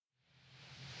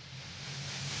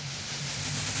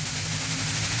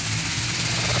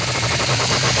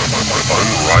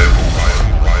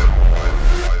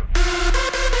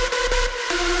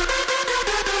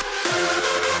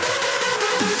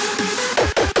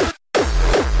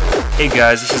Hey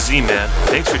guys, this is Z-Man.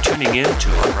 Thanks for tuning in to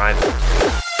Unrivaled.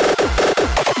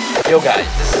 Yo guys,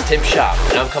 this is Tim Shop,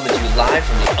 and I'm coming to you live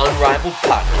from the Unrivaled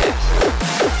podcast.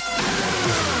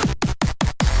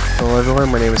 Hello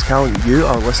everyone, my name is Cal, and you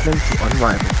are listening to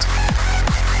Unrivaled.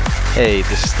 Hey,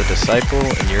 this is The Disciple,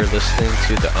 and you're listening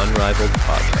to the Unrivaled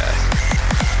podcast.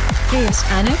 Hey, it's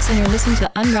Annex, and you're listening to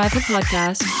the Unrivaled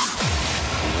podcast.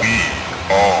 We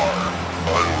are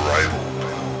Unrivaled.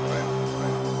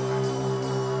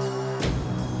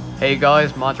 Hey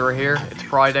guys, Madra here. It's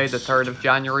Friday the 3rd of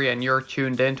January and you're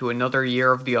tuned in to another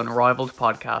year of the Unrivaled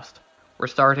podcast. We're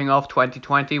starting off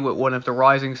 2020 with one of the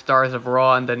rising stars of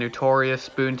Raw and the notorious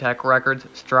Spoontech Records,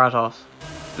 Stratos.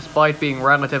 Despite being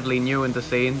relatively new in the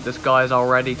scene, this guy has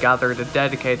already gathered a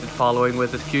dedicated following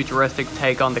with his futuristic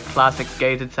take on the classic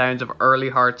gated sounds of early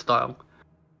hardstyle.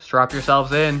 Strap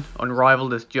yourselves in,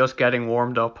 Unrivaled is just getting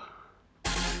warmed up.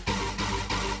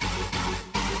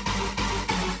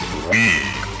 We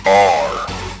are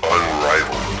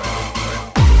Unrivaled.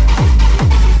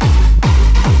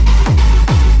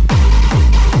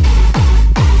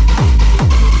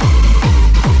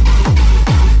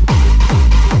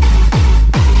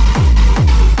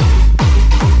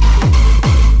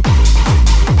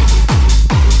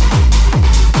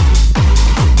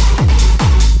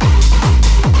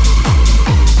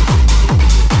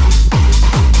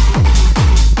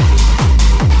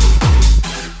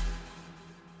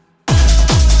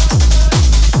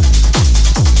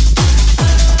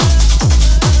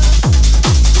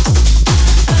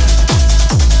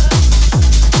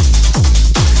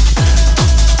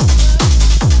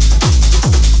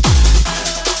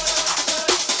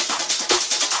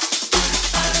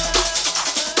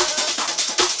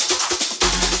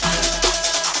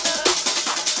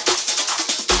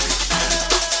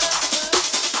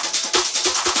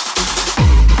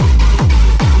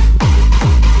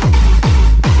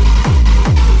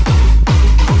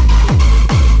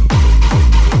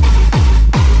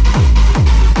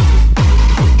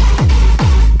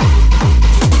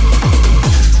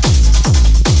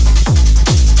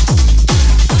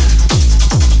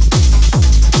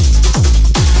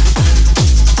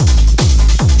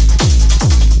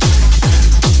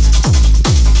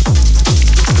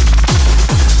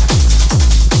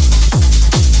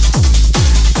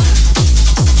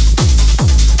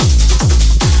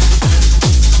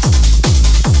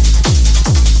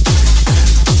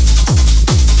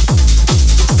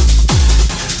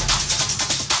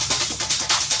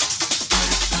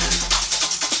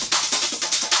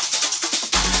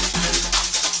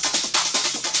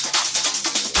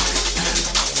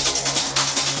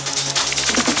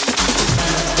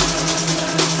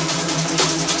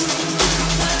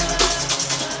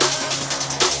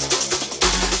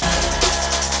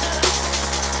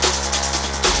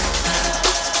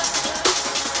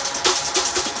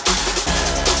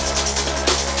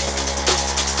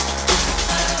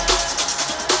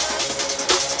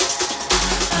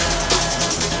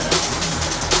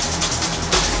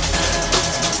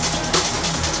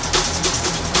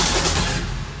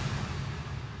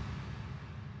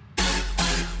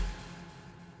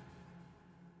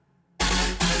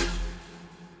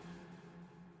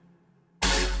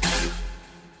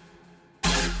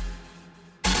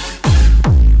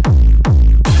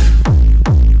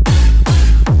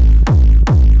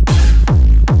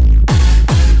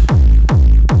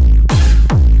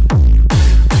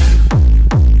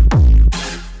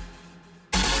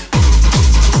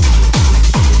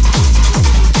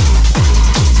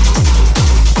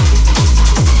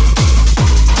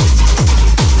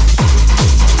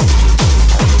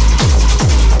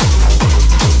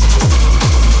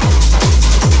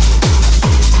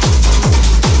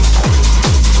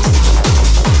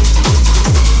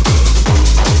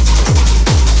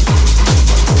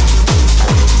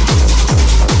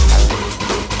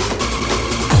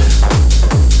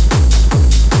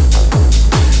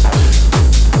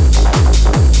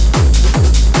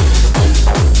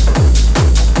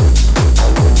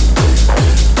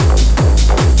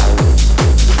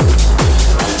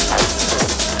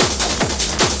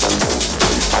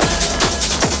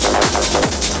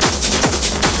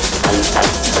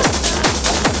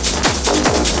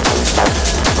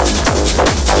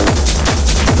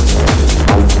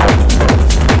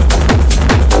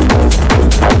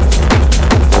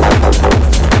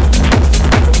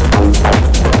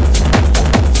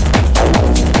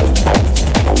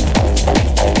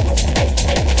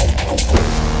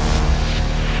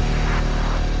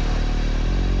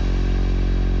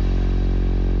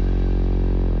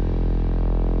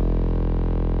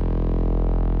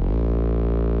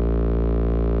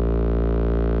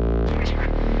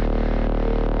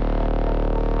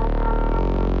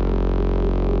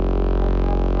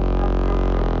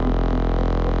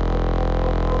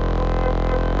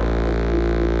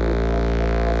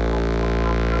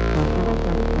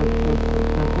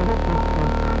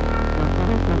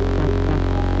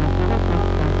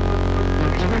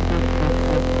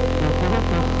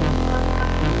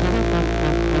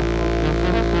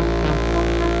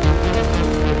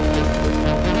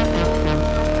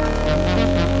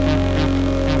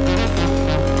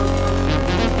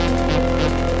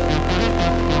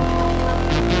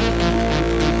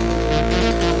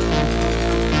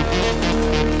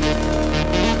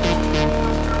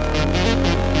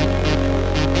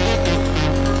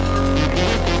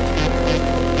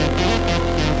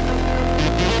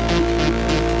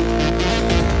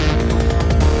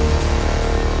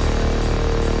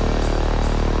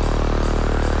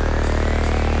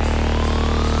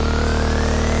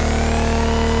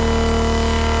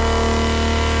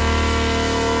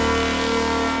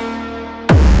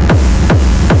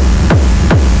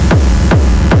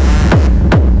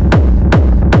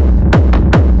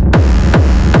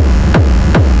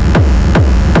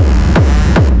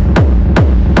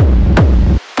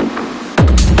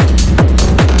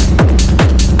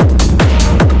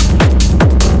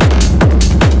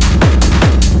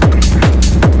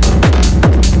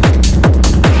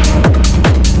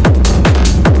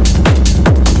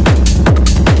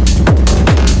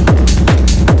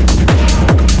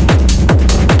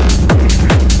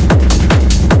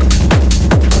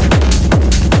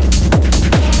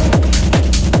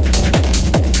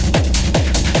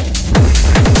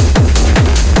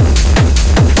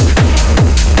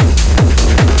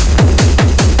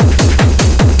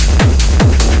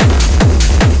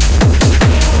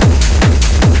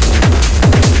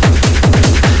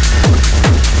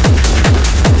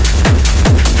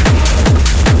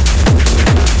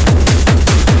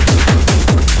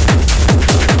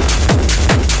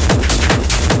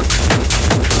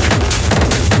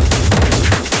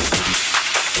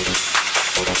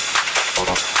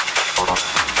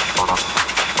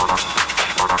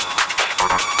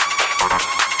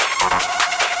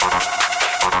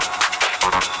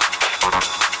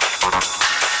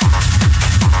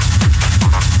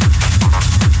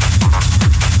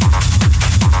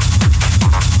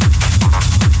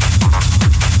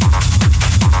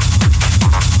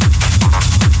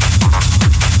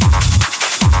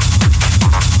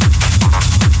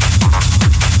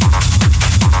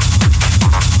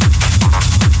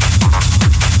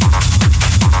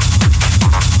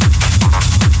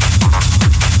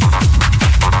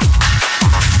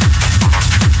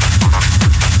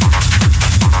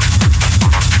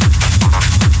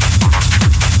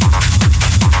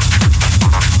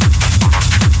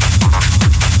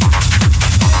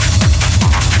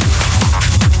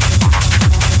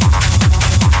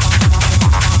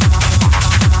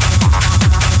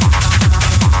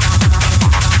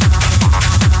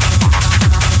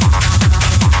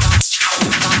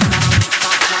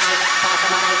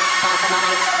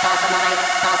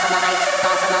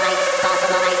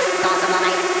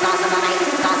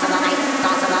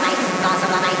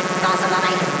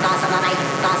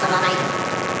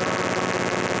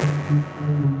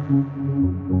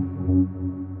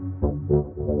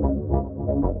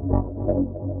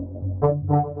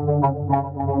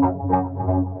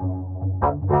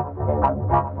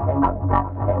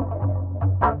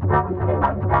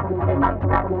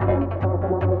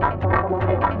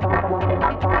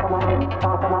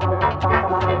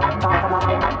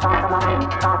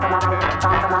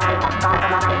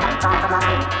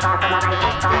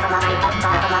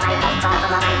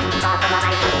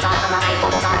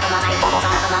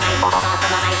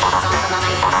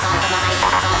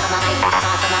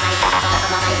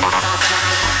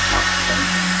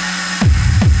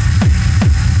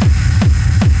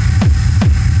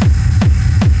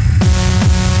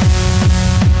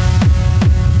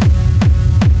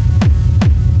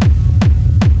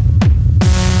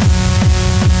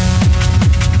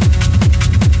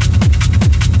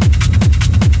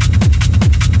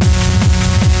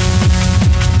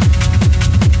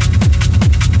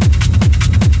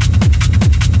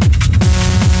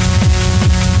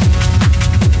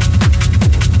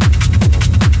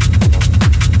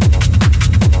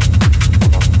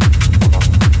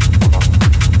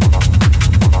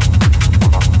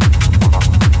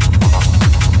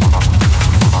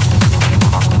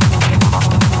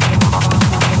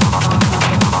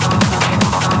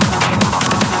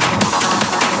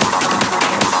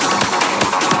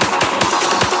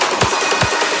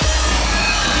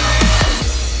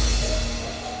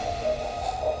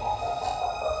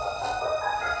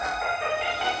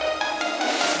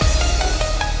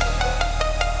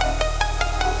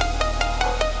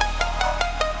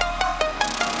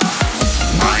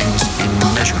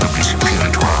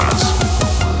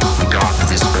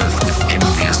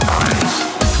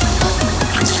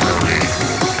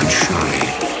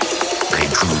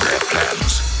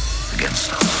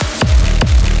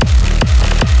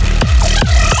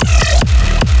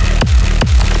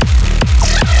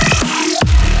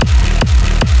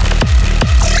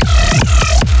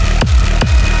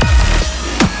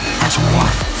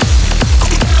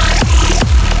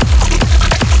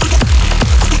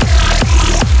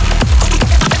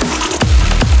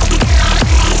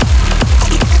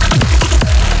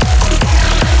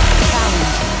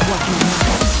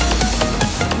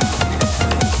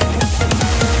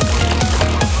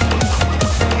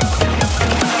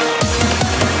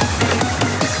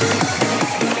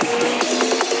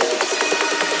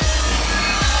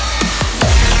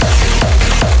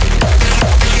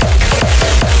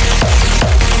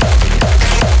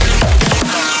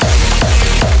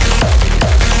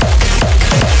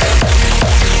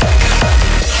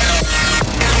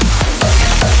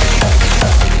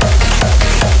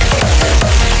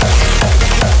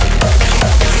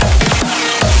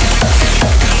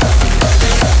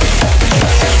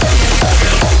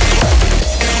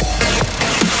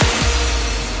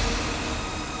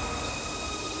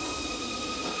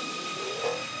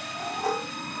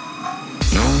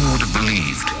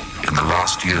 believed in the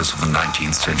last years of the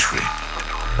 19th century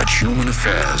that human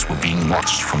affairs were being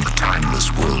watched from the timeless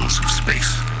worlds of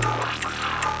space.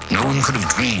 No one could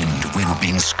have dreamed we were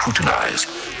being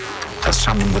scrutinized as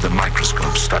someone with a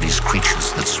microscope studies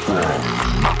creatures that swarm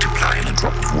and multiply in a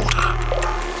drop of water.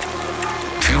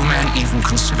 Few men even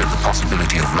considered the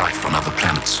possibility of life on other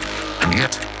planets, and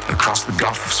yet, across the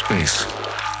gulf of space,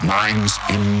 minds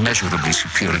immeasurably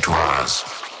superior to ours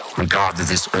regarded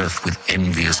this Earth with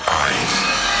envious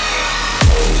eyes.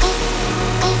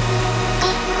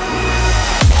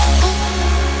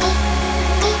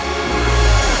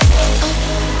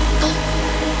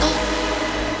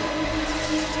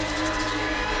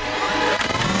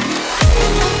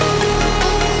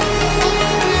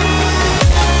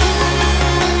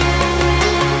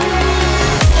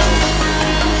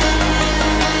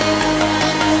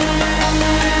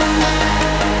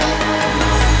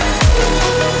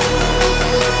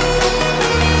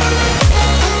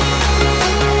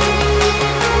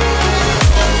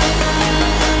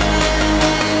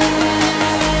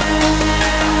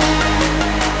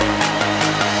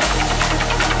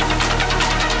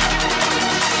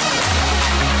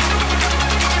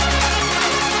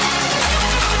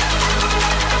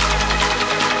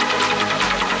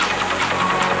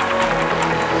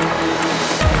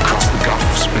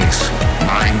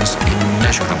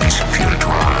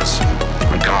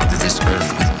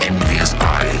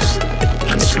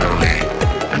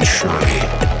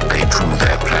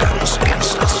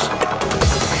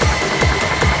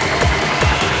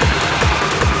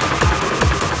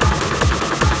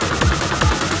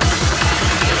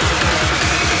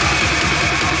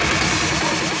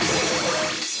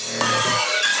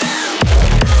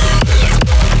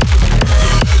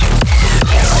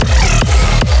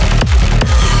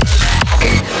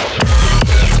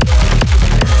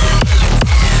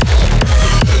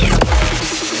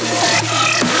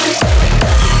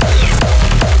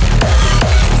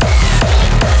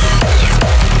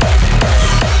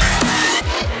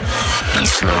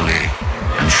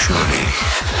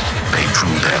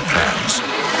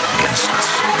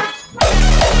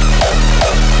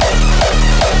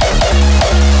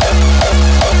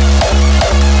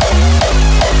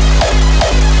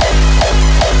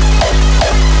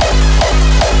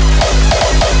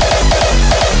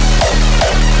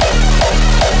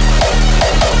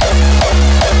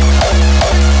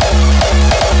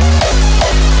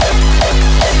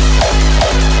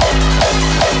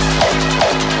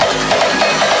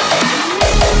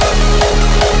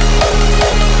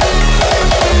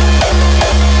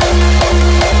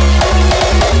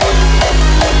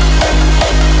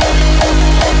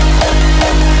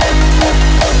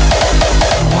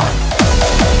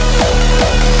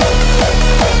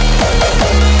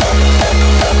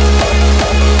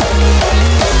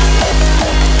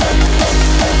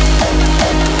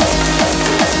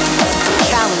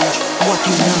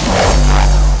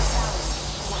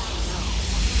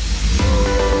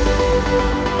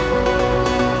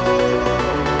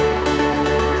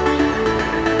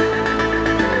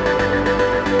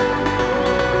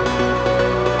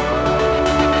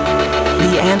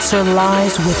 answer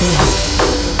lies within.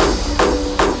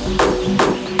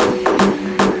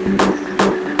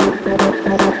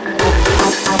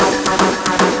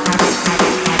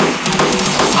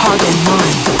 Heart and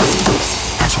mind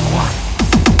as one.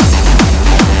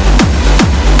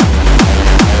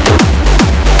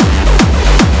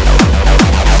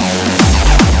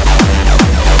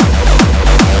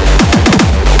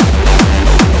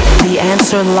 The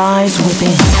answer lies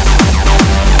within.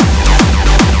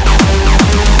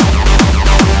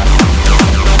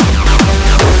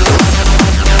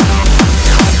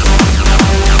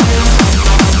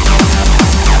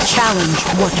 Challenge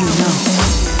what you know.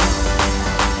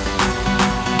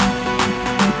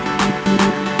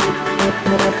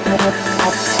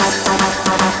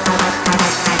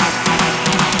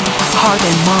 Heart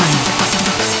and mind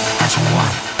as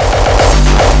one.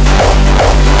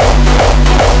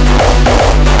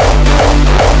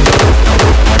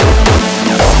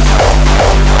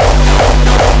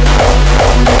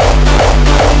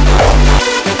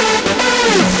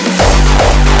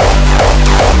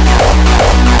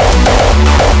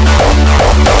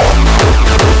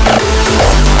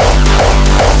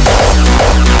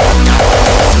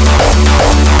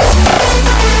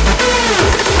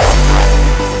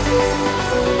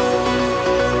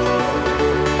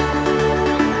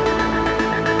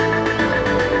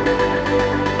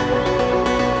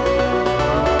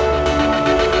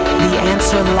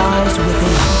 Lies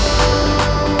within.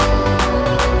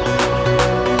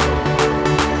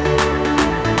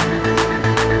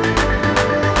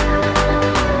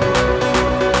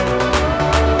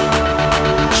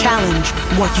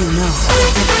 Challenge what you know.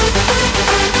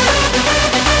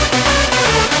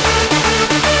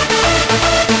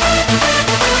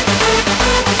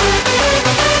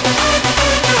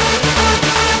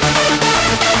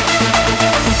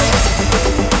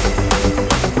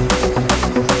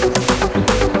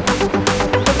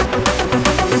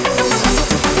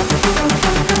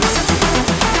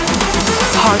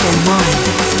 Heart and mind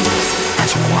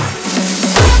as one.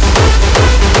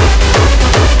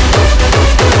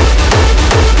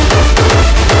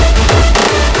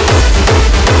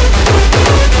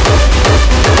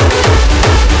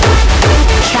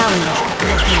 Challenge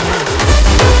what you know.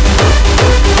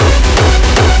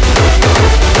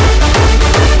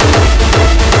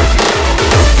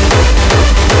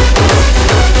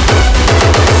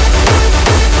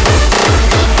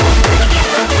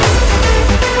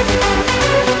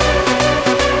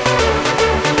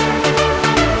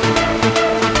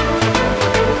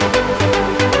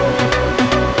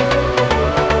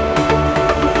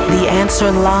 The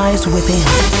answer lies within.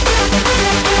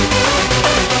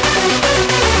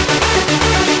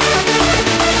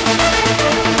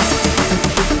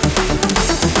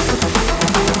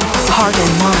 Heart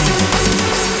and mind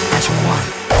as one.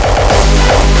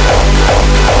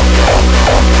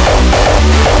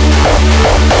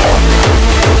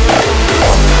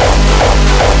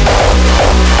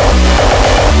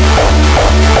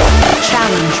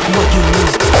 Challenge what you know.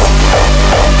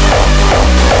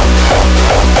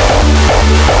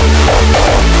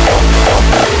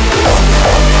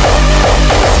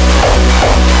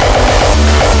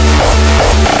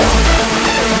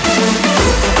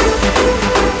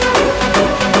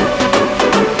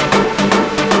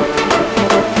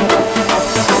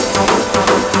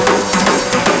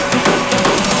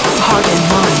 Heart and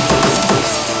mind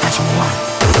as one.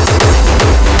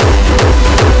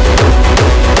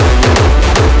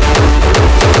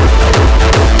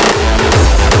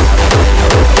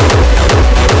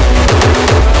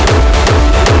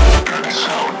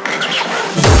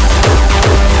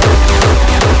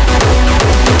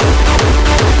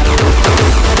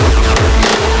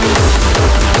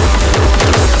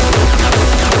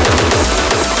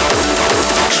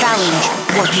 Challenge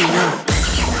what you know.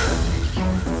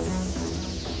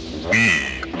 We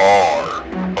are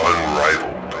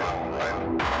unrivaled.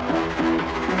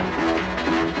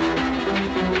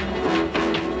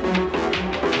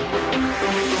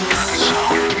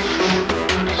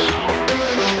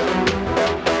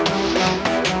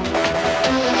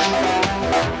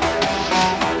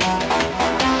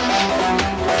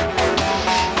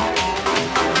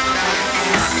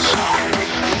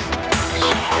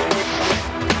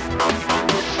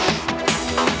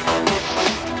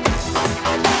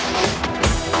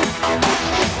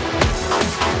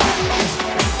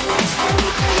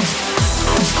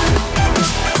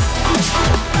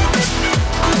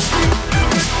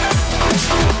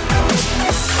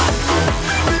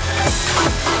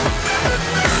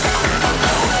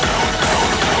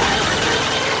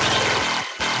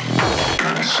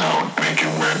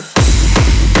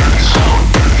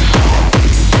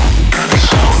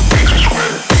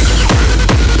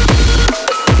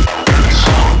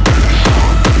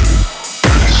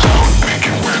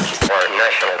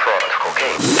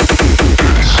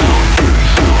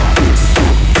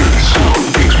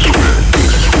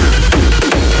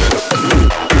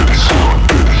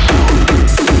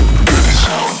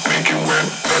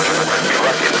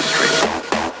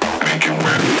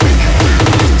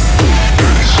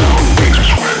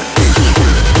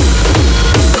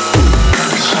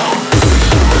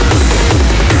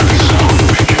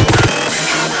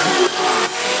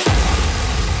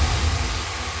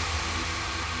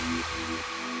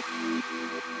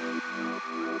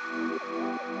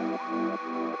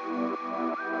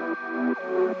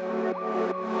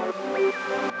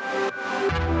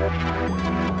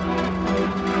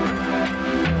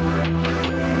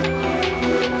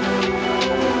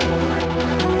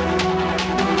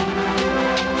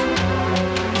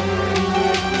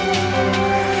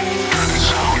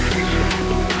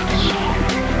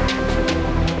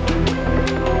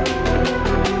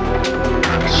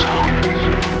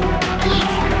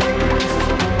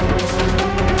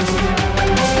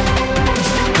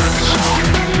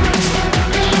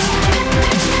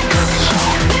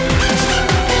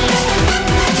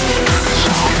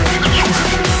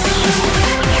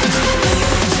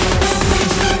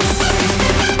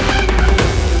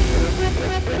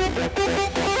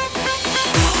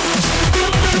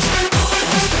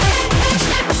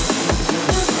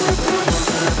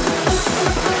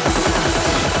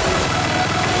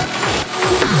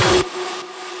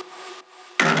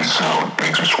 sound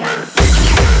makes me sweat.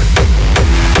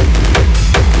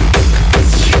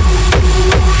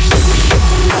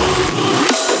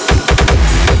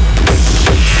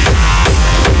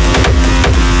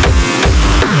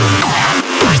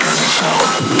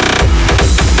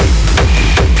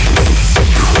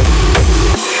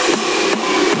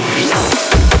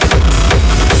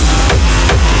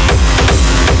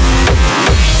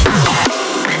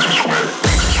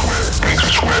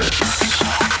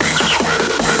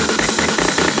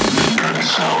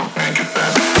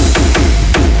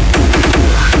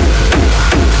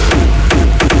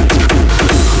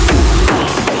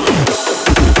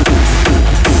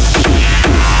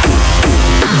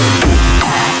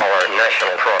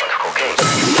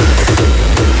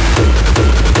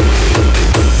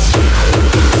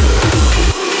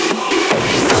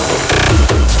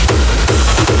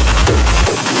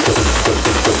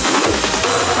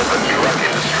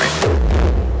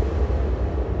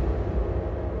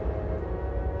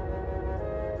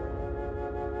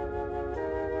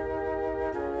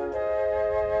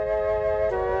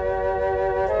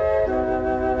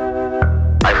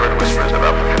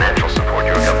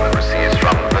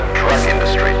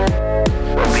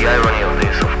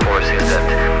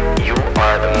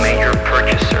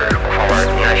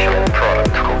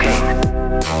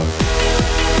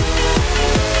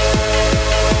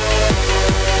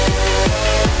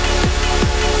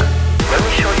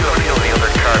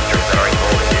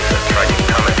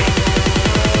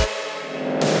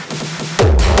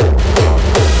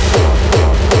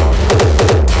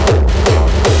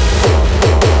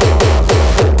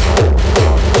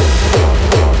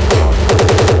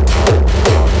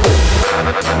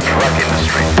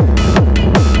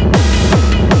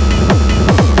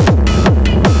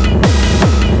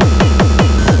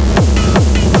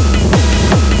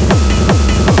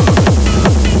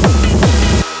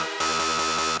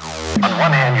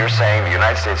 hand, you're saying the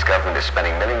United States government is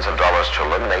spending millions of dollars to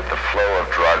eliminate the flow of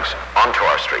drugs onto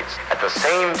our streets. At the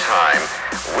same time,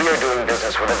 we are doing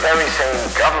business with the very same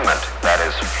government that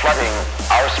is flooding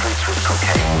our streets with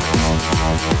cocaine.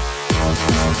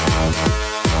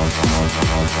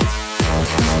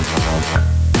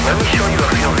 Let me show you a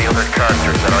few of the other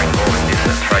characters that are involved in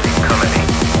this tragic comedy.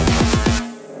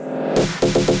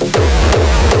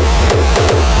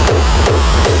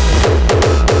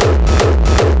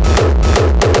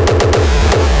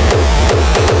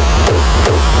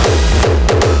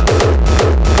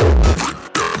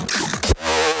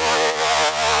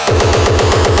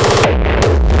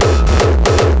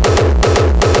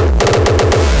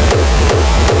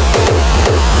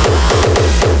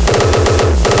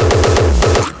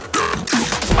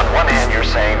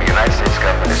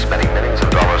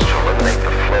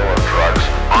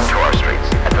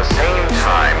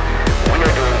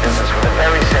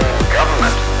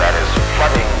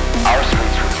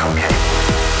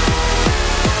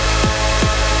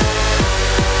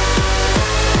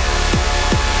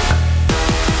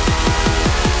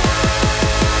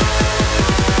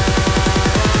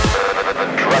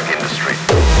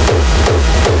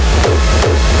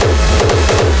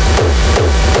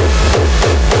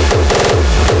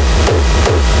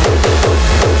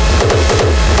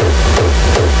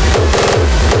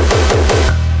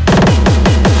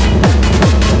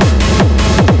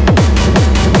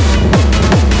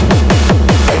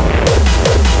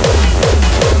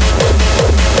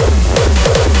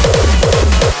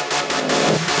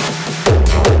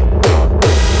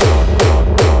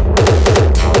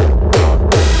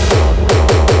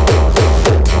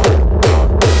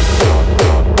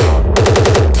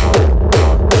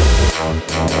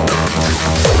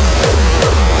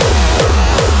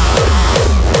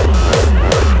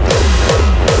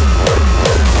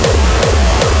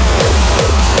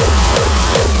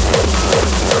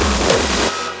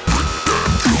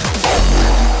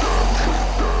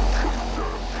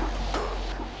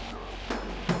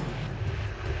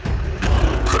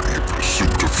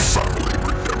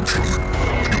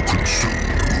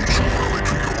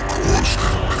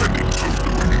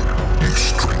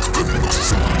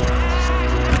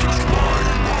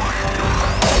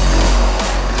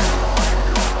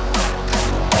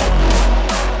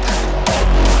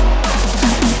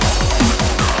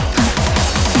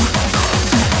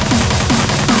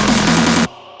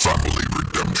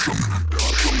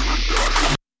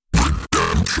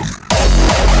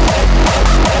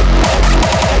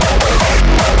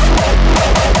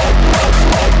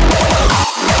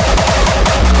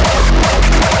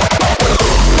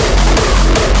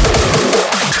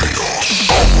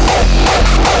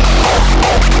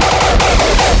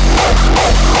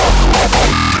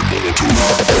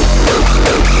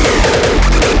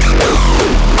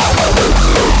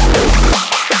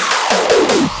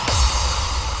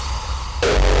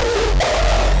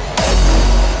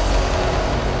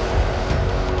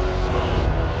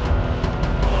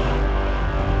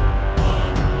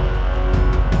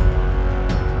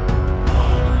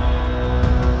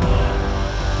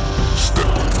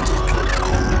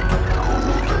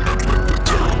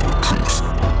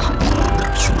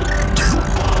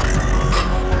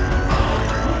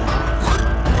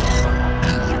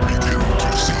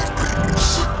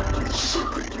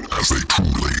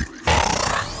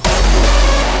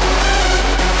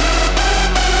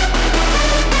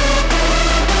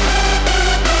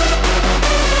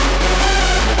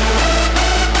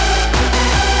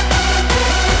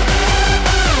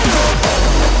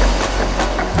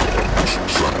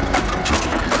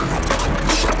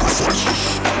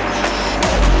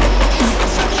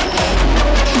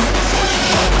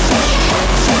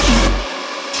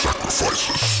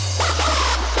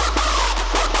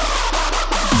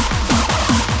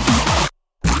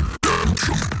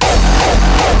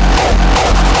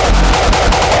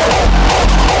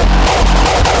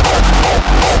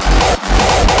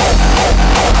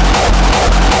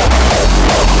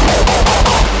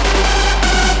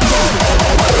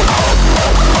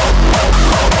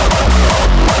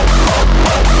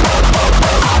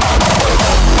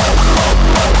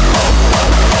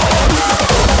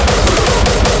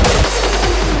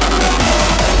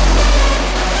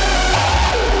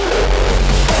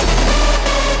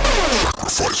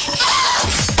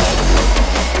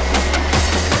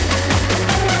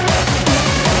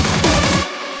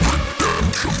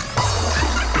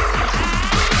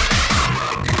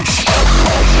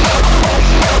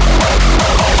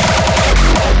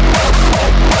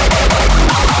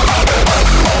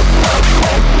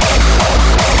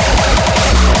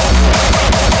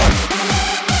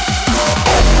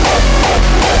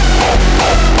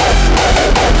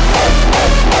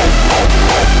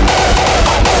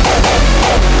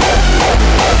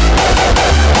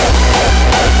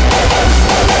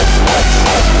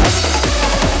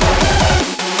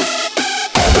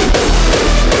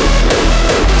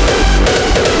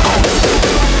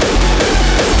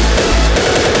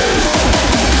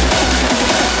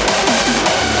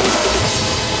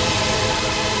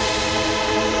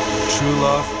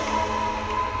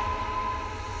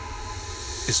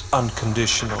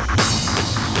 unconditional.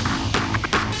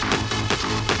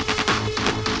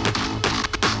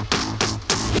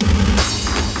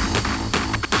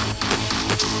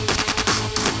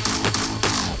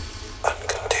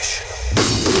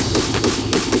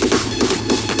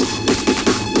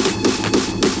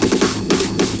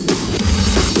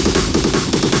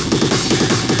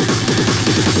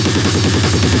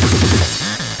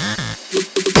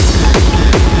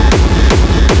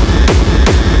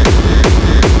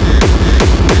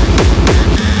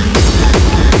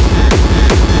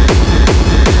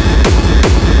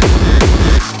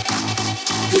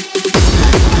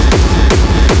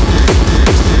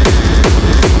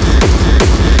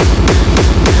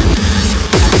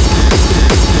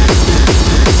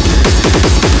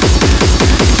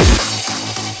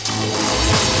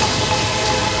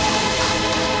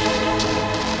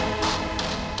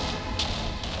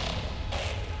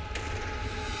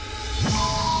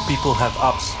 People have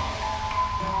ups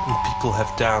and people have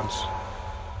downs.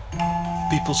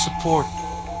 People support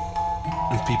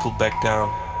and people back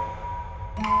down.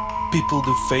 People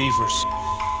do favors,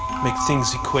 make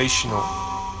things equational.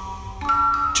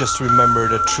 Just remember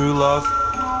that true love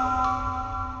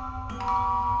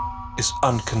is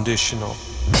unconditional.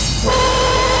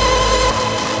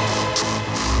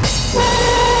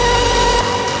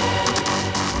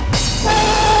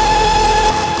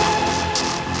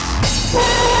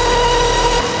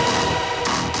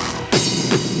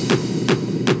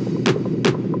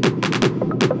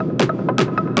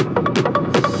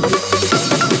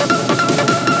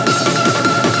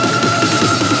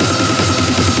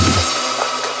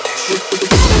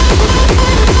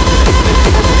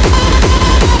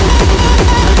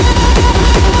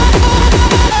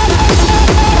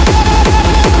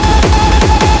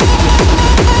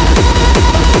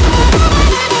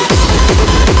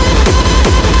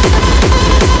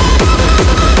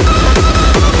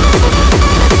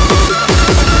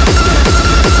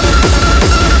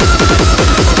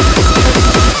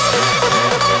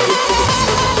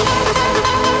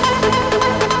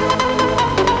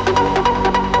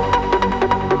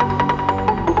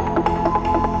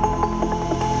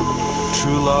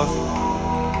 True love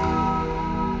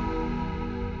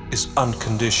is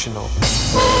unconditional.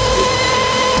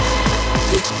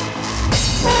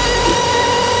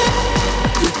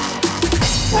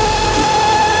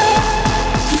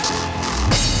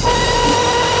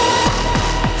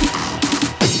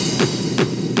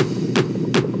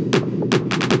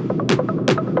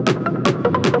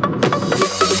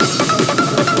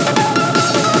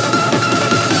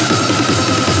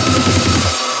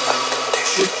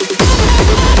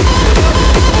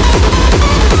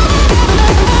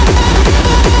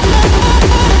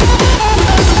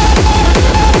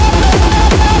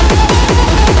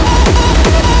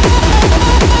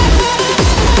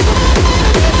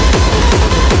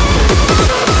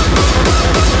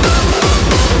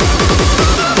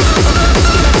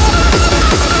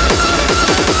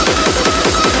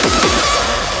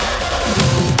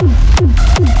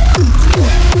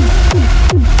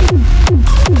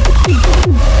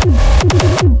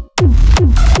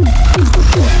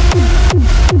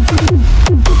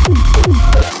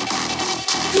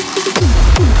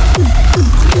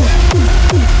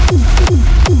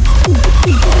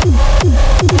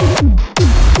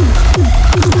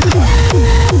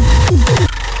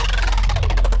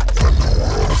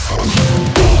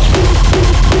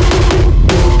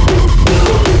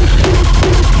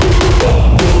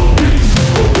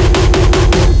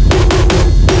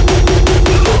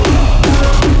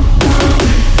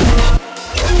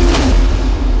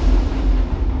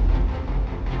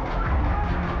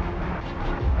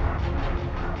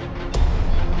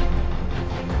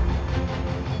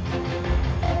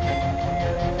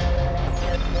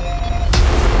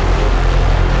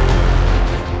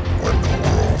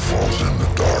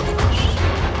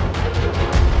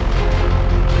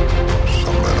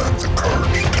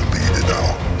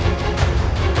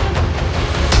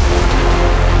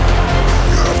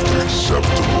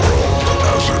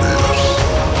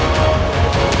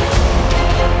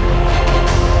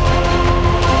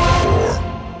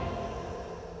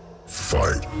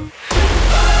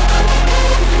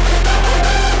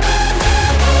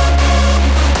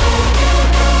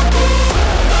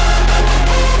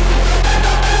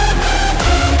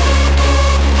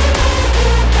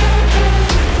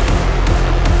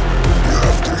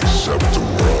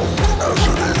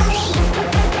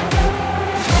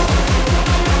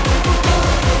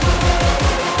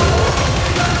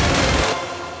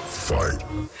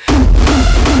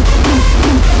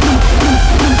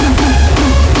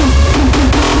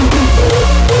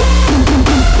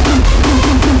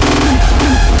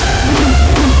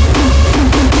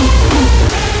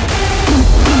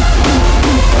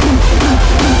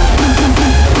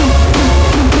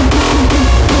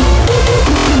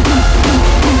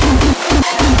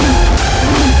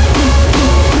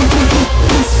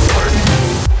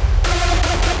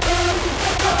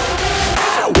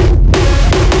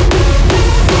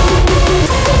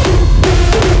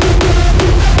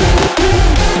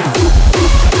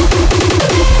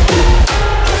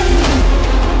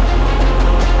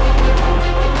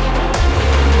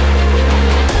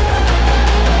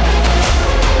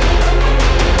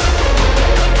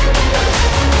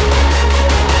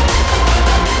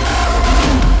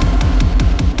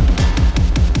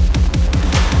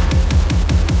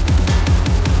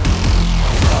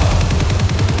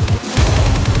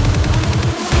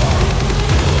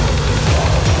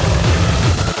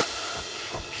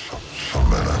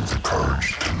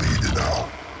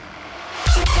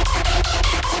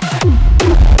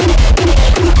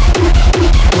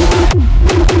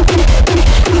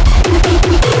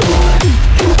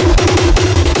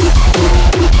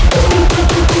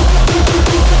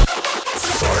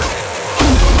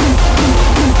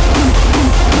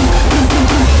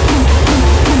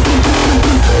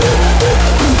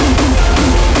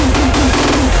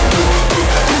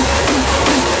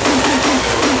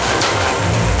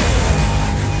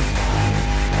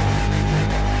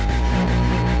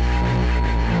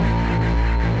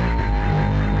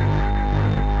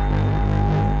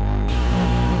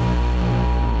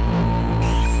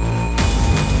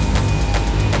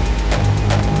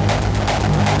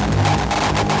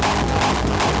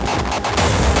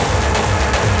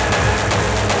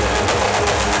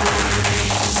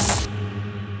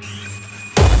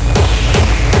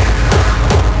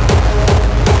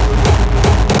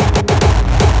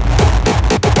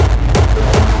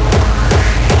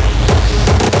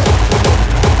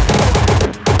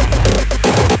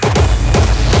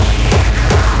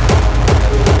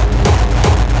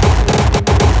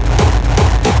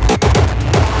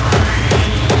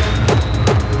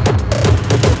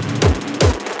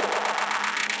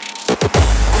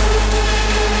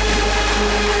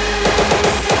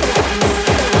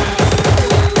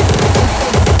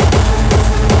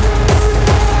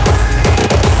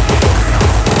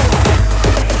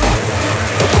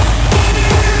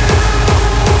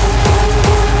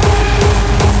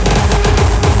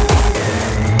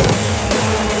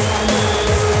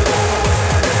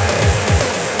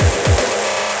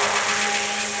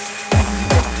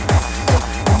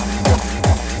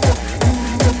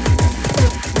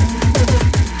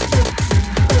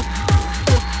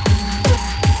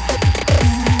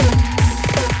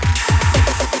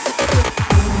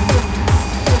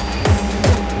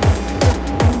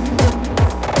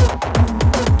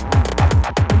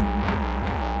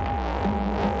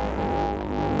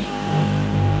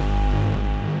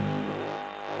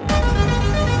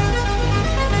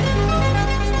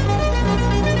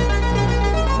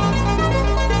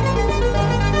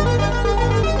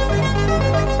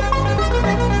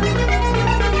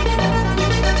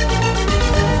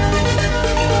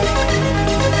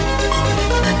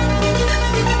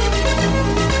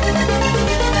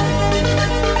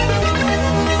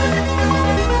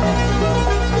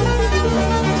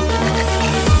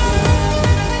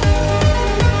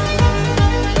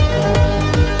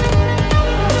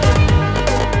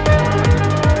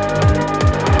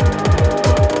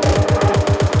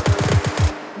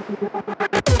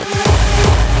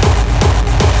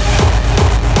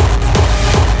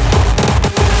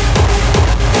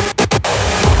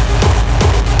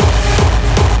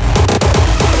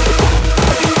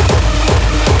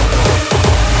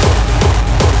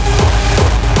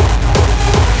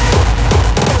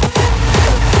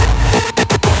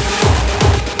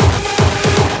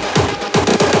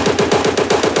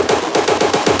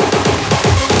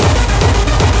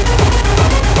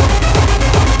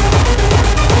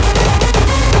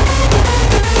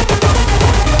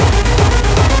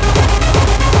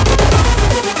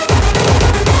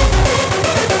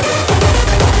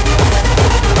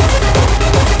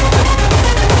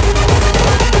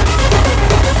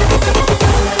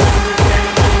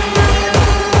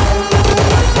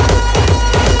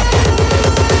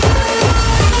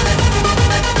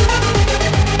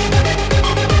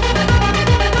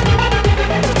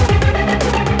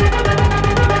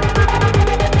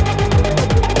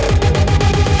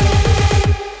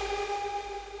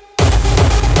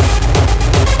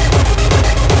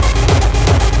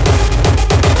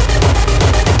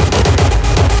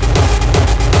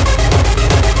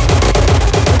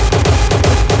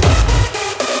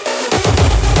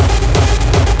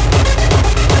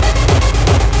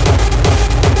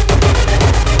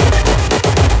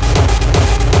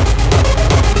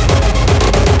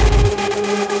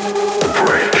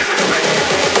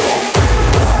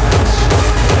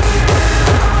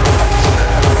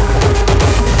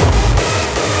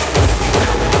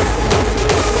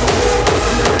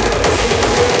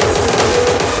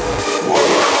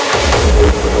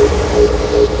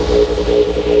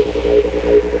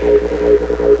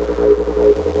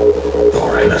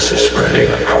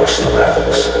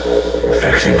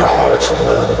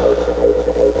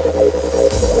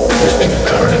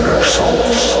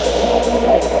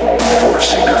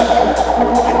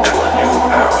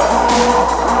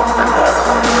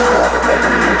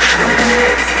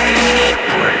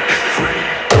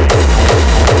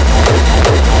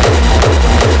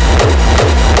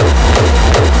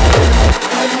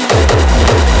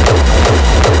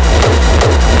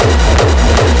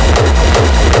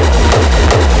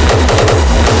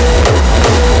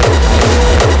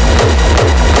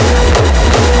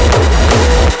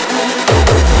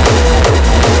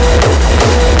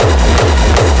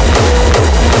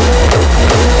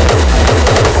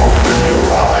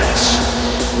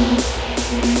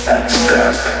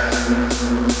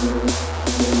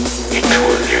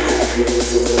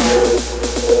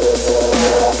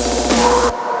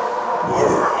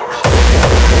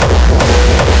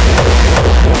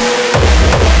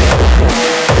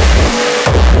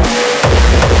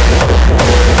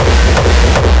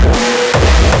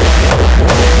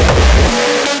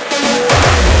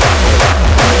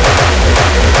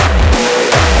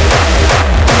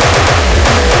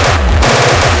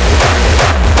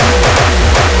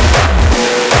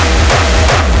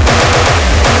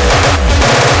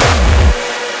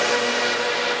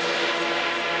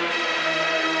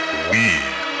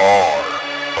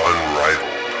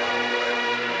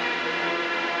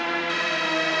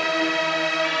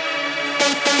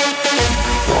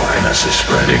 Darkness is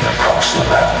spreading across the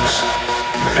lands,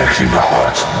 infecting the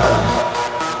hearts of men,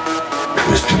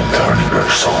 twisting and turning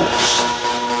their souls,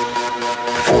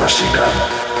 forcing them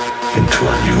into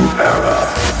a new era,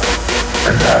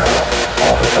 an era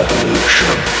of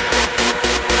evolution.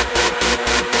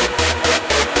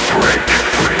 Break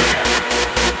free.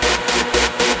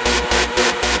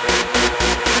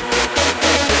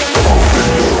 Open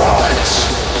your eyes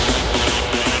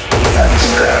and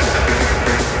step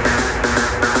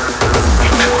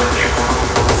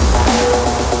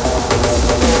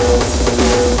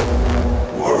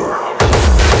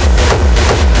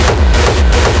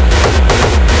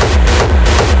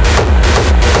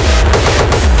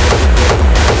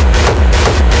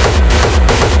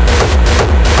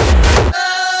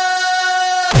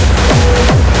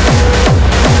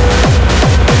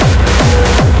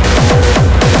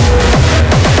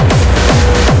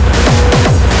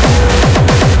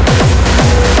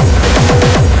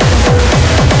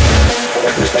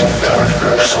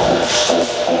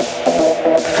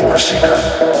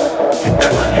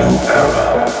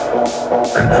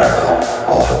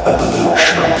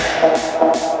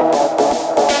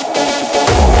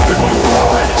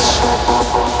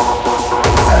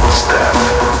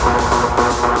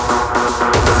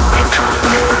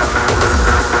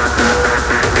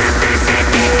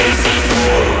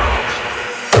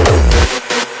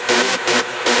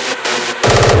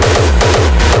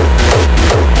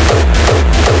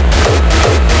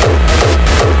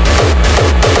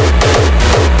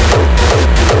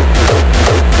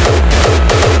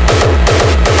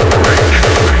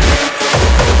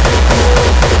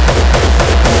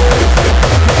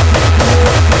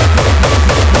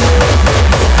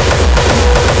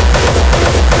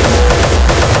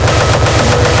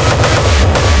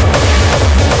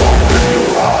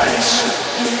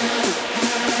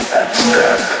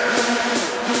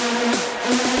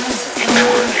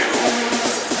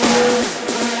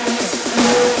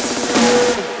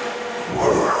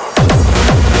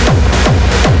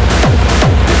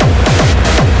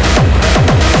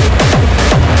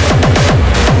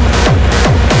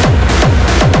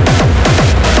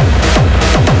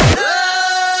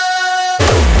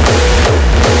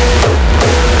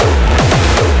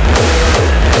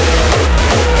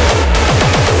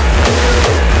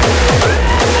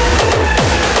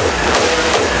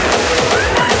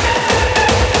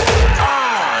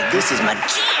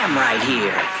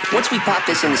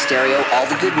in the stereo, all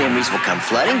the good memories will come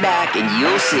flooding back, and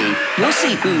you'll see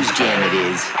whose jam it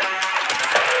is.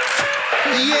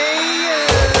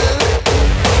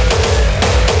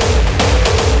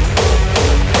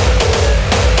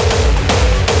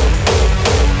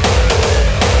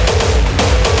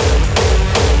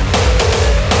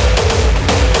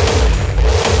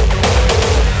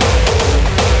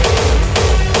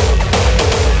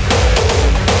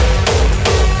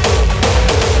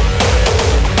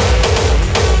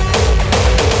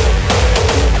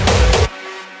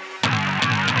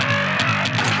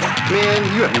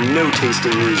 You have no taste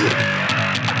in music.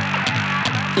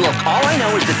 Look, all I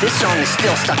know is that this song is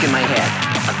still stuck in my head.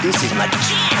 This is my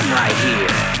jam right here.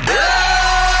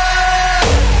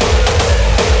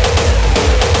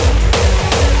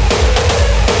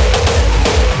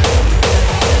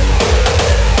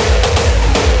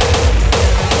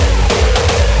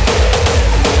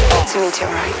 To me too,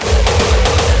 right?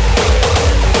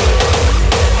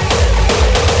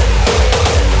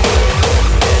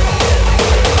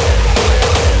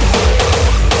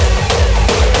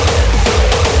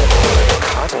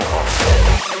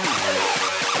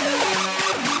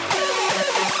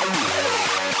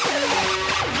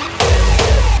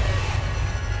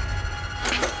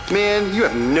 Man, you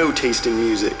have no taste in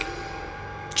music.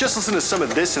 Just listen to some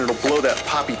of this and it'll blow that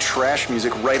poppy trash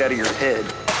music right out of your head.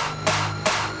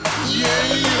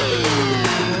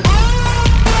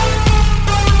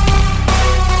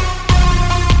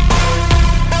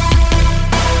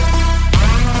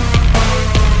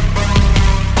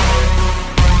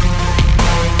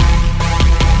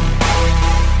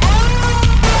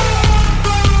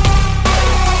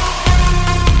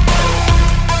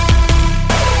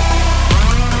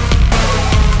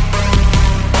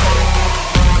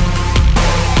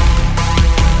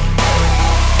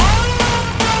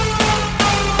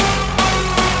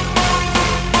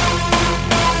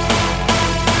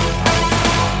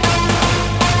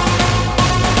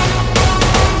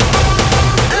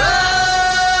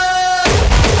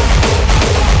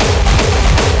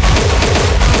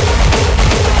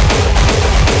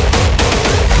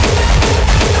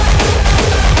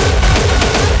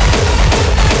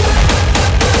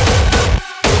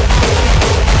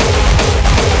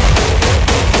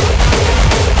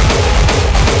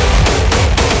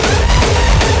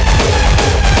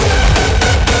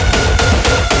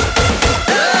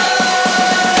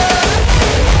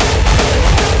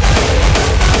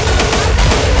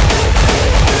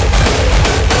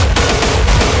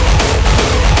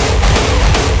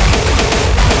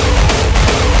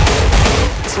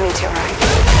 meet you right.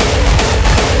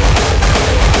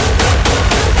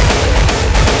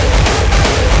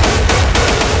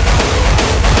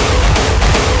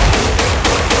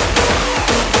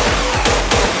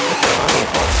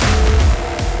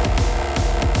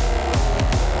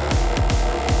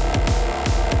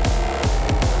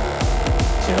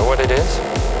 Do you know what it is?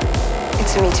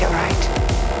 It's a meteorite.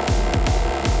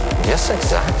 Yes,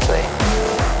 exactly.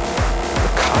 The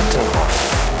Kartenhof,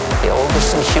 the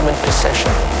oldest in human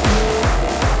possession.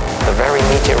 The very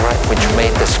meteorite which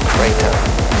made this crater.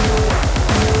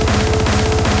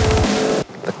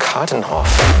 The Kartenhof.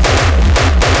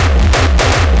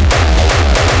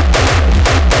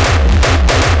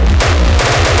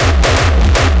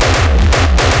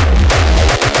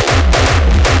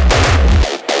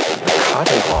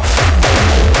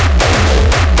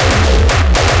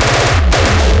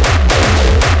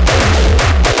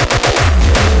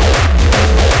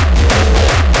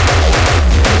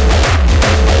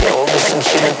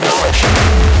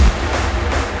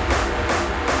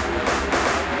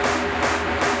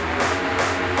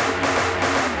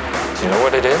 Do you know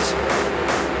what it is?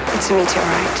 It's a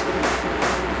meteorite.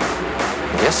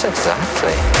 Yes,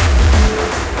 exactly.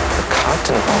 The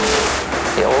Kartenhof,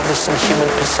 the oldest in human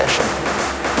possession.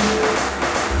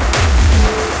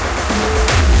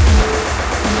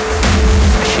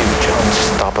 A huge,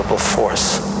 unstoppable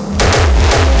force.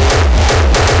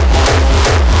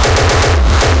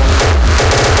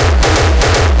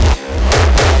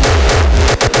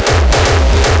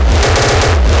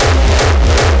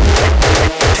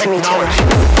 It's a meteorite.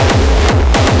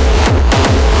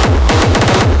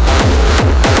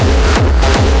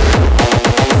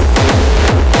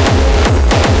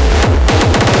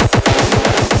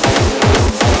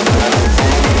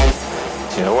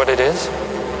 Do you know what it is?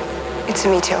 It's a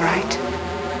meteorite.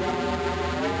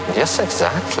 Yes,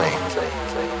 exactly.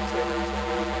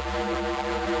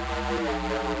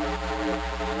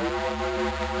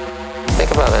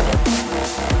 Think about it.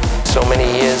 So many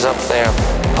years up there,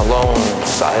 alone,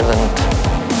 silent,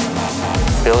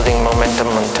 building momentum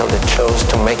until it chose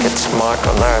to make its mark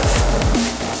on Earth.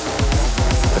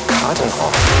 The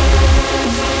Kartenhof.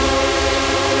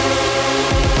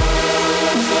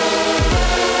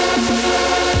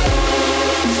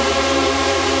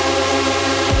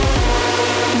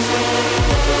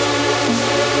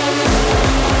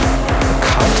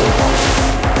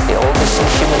 The oldest in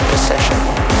human possession.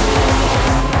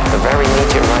 The very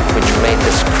meteorite which made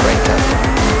this crater.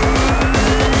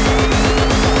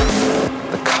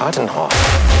 The Kartenhof.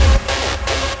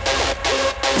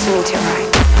 It's a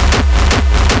meteorite.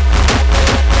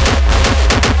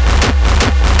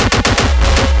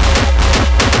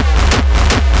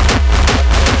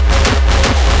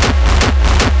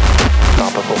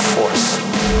 Unstoppable force.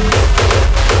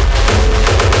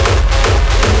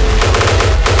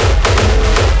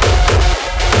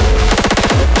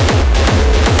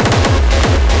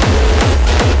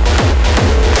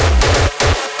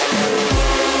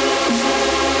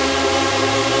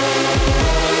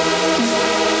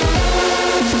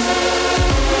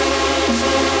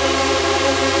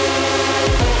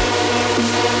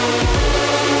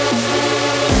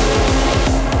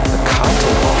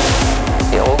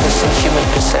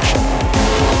 Possession.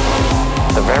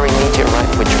 The very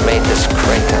meteorite which made this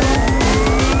crater.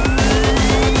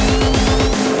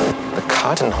 The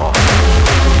Kartenhof.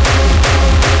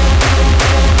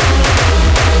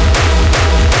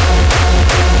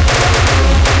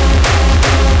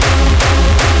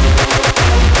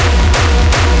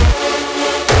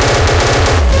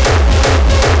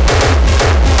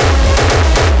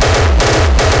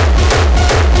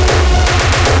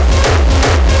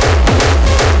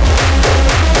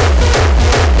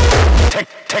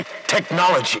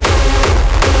 Technology.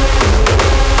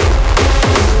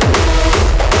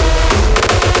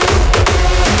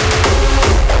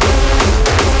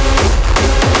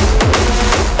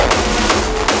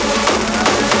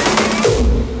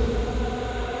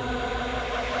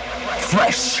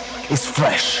 Flesh is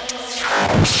flesh.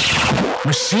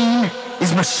 Machine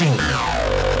is machine.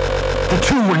 The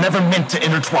two were never meant to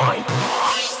intertwine.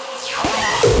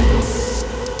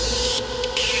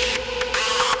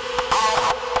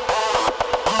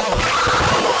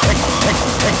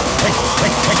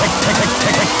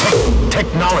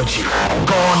 Technology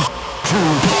gone too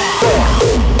far.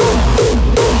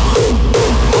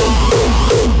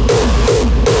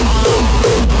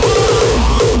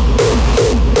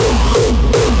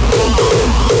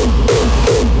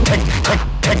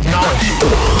 Technology.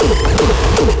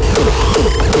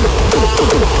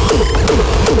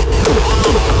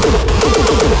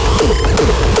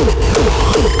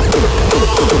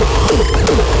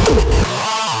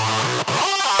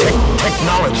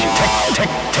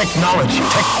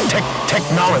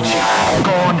 Technology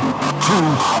gone too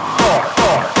far.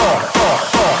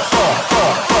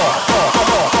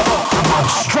 The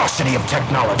monstrosity of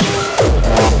technology.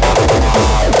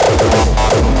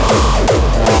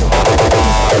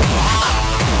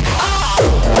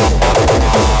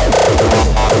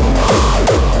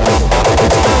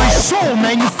 Its very soul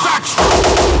manufactured.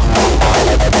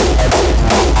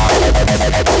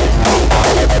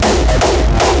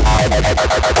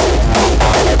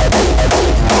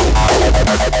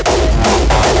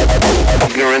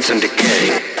 Ignorance and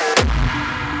decay.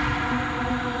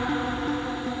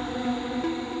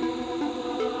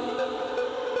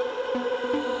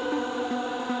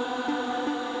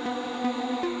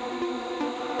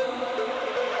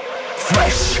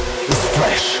 Flesh is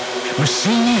flesh.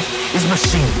 Machine is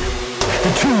machine.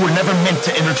 The two were never meant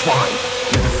to intertwine.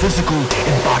 They're the physical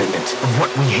embodiment of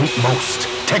what we hate most.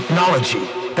 Technology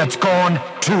that's gone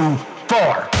too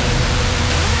far.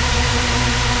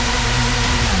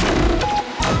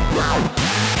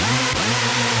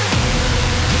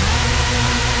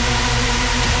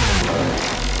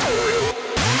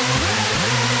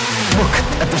 Look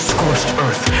at the scorched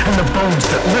earth and the bones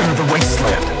that litter the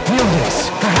wasteland. Millions,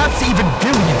 perhaps even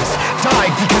billions,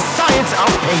 died because science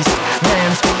outpaced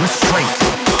man's restraint.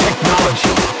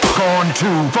 Technology gone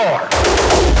too far.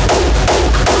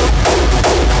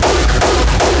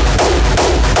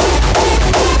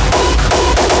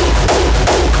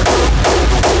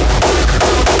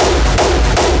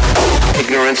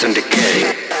 Ignorance and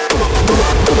decay.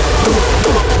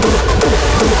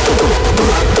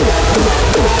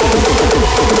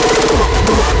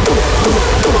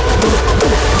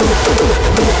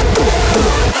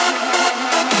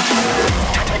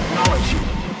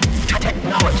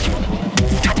 Technology.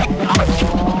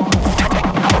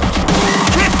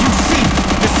 Can't you see?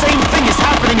 The same thing is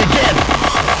happening again.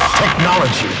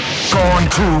 Technology gone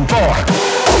too far.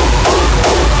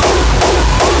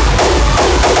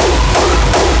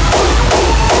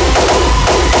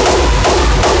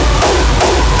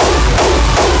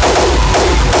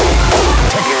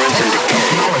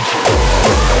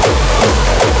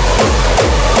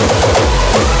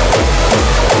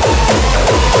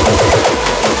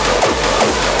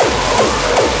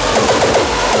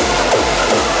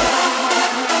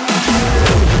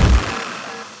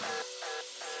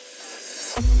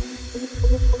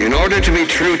 In order to be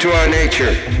true to our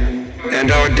nature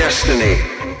and our destiny,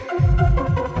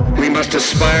 we must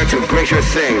aspire to greater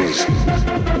things.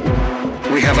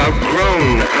 We have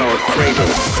outgrown our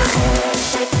cradle.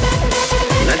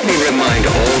 Let me remind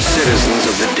all citizens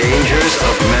of the dangers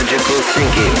of magical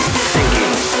thinking.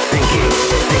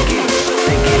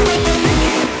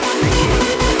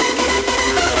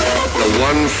 The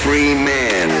one free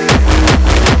man.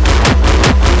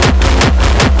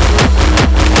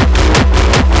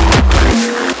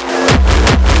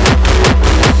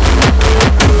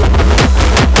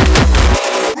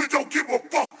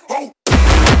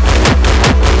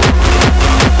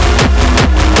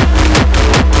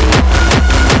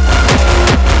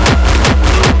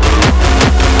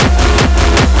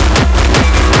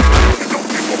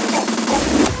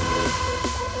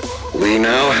 We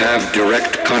now have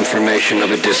direct confirmation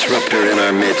of a disruptor in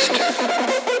our midst.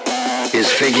 His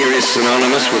figure is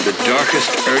synonymous with the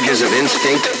darkest urges of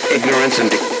instinct, ignorance, and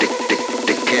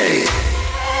decay.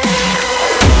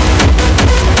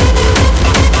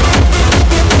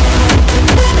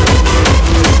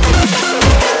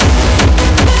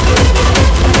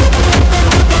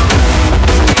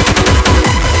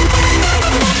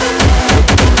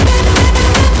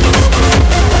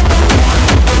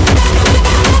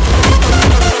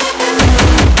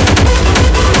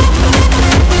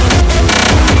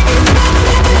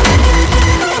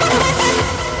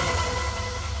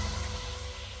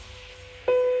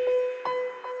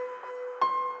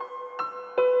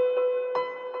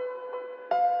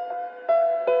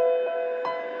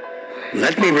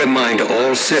 Let me remind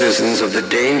all citizens of the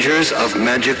dangers of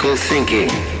magical thinking.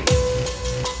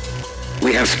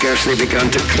 We have scarcely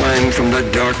begun to climb from the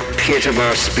dark pit of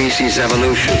our species'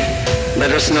 evolution.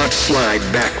 Let us not slide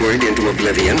backward into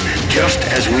oblivion, just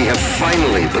as we have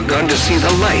finally begun to see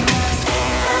the light.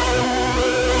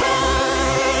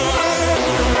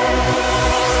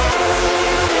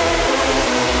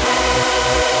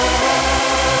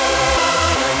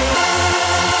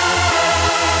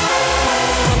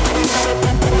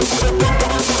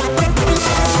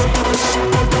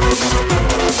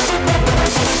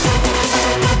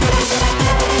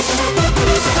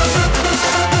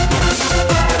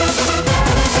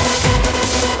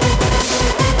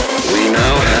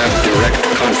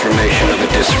 Confirmation of a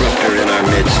disruptor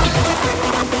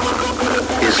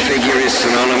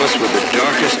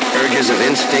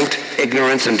instinct,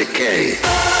 ignorance, and decay.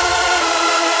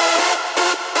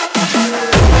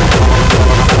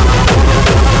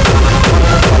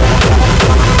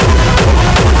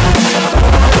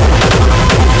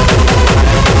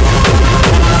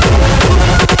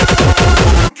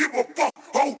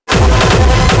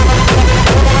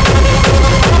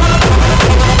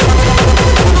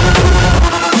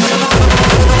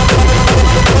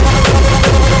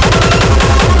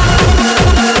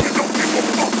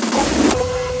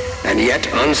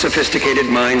 Unsophisticated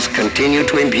minds continue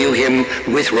to imbue him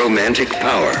with romantic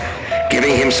power,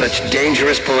 giving him such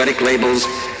dangerous poetic labels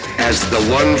as the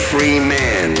one free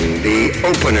man, the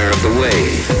opener of the way.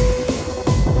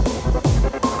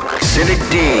 Civic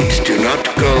deeds do not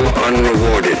go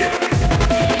unrewarded,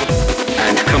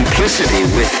 and complicity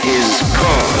with his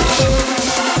cause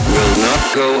will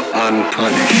not go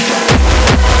unpunished.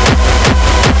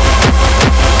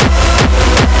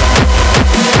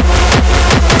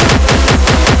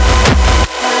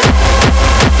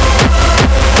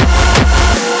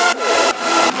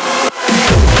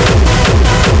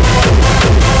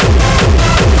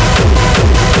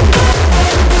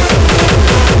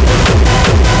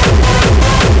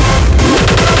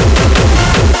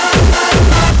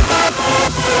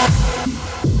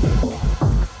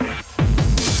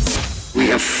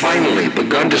 Finally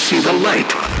begun to see the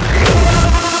light.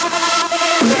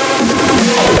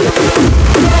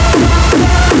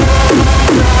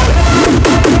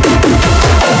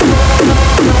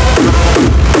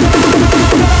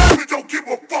 We don't give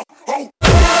a fuck, ho!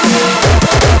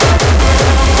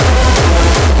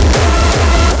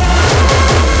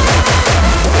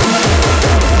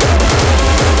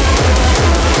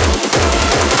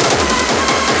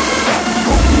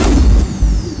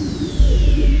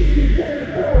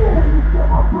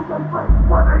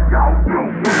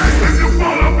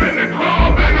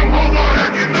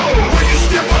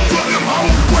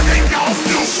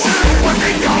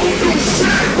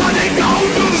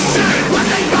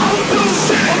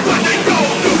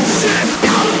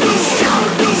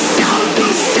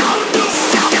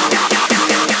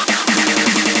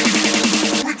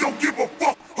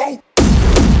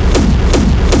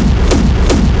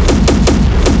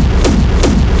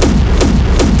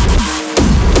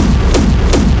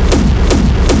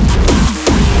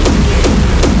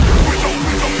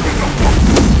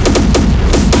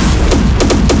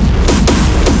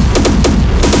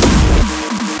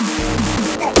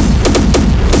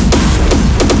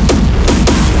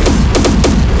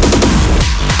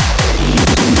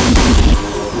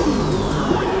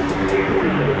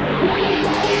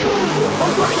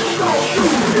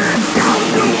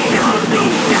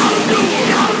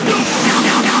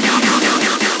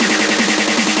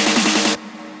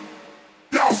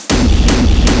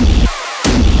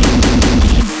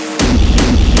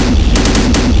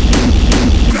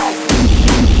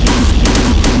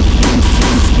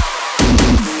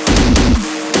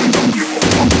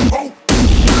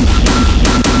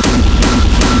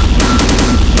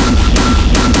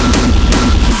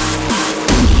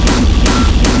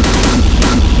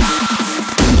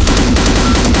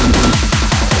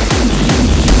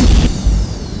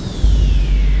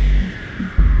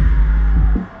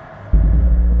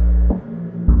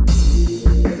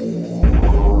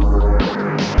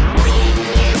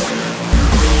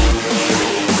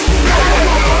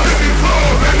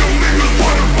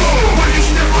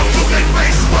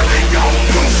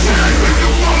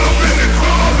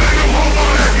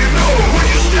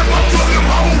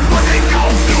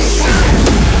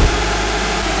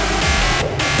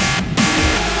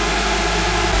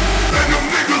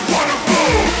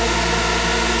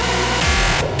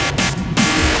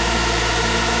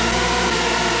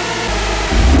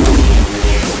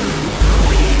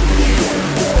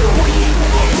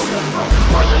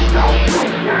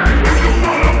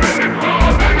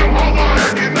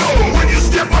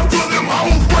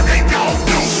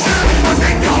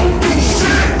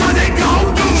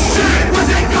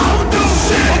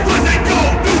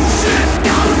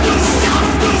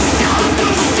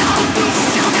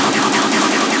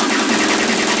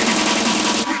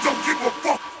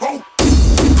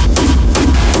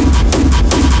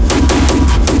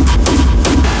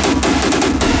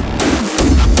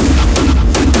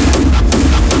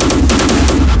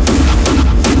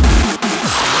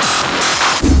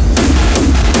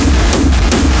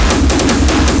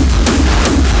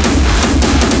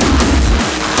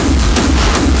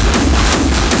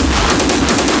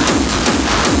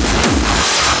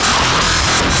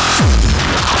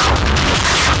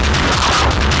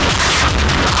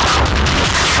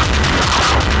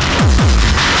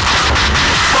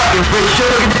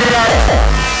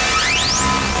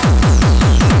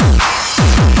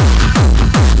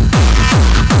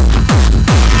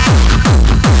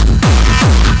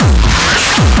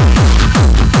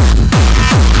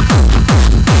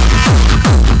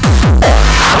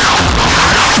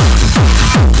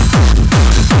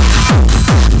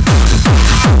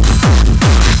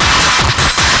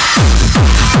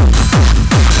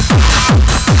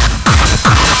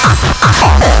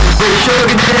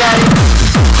 sugar daddy.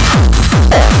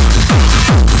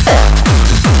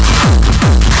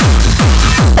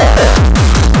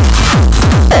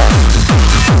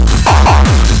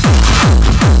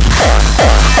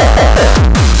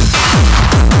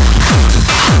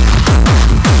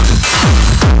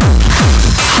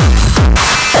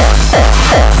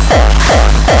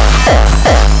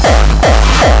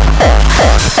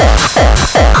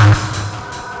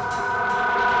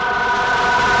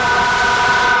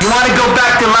 You wanna go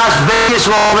back to Las Vegas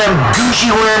where all them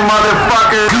Gucci wearing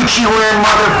motherfuckers, Gucci wearing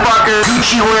motherfuckers,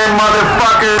 Gucci wearing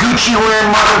motherfuckers, Gucci wearing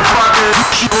motherfuckers,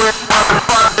 Gucci wearing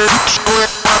motherfuckers, Gucci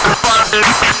wearing motherfuckers,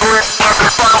 Gucci wearing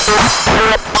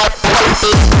motherfuckers.